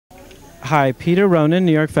Hi, Peter Ronan,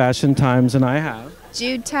 New York Fashion Times, and I have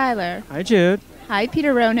Jud Tylor. Hi, Jude. Hi,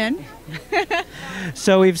 Peter Ronan.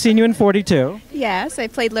 So we've seen you in 42. Yes, I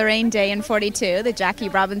played Laraine Day in 42, the Jackie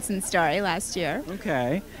Robinson story last year.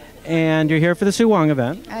 Okay. And you're here for the Sue Wong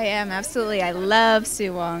event. I am, absolutely. I love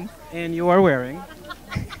Sue Wong. And you are wearing.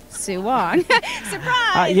 Sue Wong.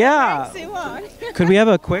 Surprise! Yeah. I'm wearing Sue Wong. Could we have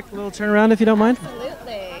a quick little turnaround if you don't mind?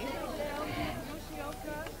 Absolutely.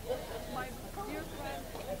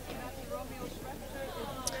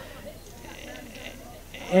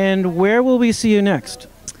 And where will we see you next?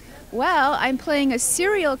 Well, I'm playing a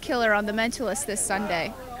serial killer on The Mentalist this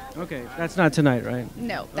Sunday. Okay, that's not tonight, right?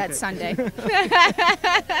 No, that's Sunday.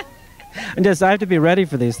 I have to be ready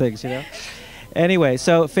for these things, you know? Anyway,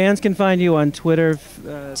 so fans can find you on Twitter.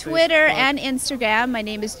 Twitter Facebook. and Instagram. My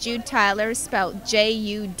name is Jud Tylor, spelled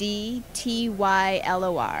Judtylor.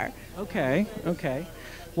 Okay, okay.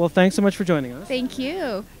 Well, thanks so much for joining us. Thank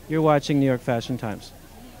you. You're watching New York Fashion Times.